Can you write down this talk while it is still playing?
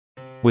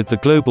with the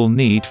global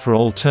need for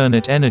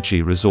alternate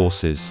energy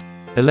resources.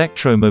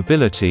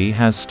 Electromobility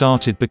has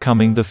started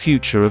becoming the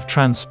future of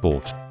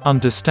transport.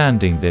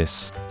 Understanding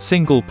this,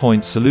 Single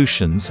Point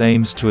Solutions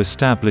aims to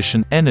establish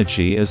an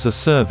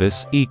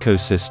energy-as-a-service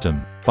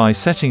ecosystem by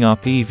setting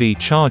up EV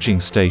charging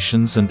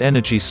stations and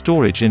energy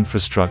storage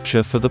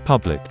infrastructure for the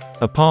public.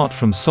 Apart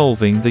from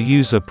solving the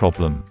user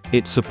problem,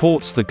 it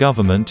supports the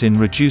government in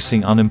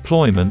reducing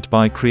unemployment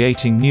by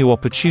creating new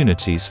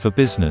opportunities for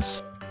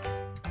business.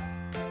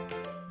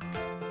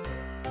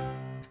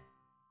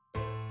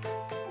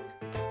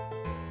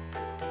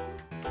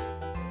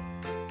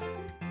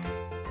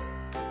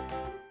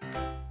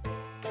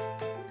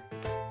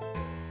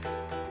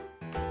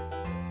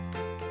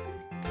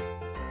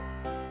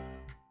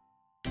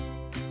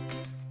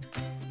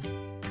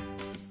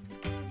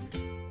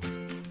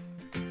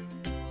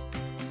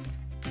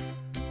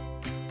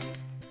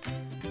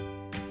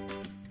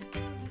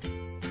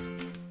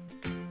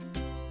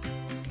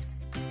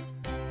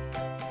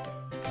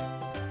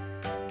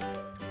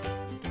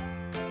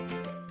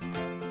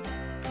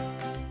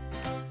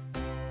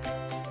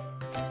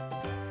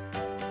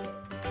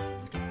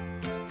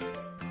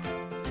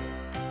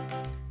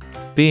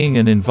 Being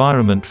an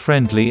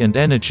environment-friendly and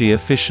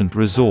energy-efficient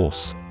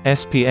resource,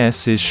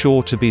 SPS is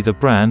sure to be the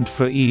brand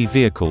for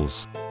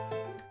e-vehicles.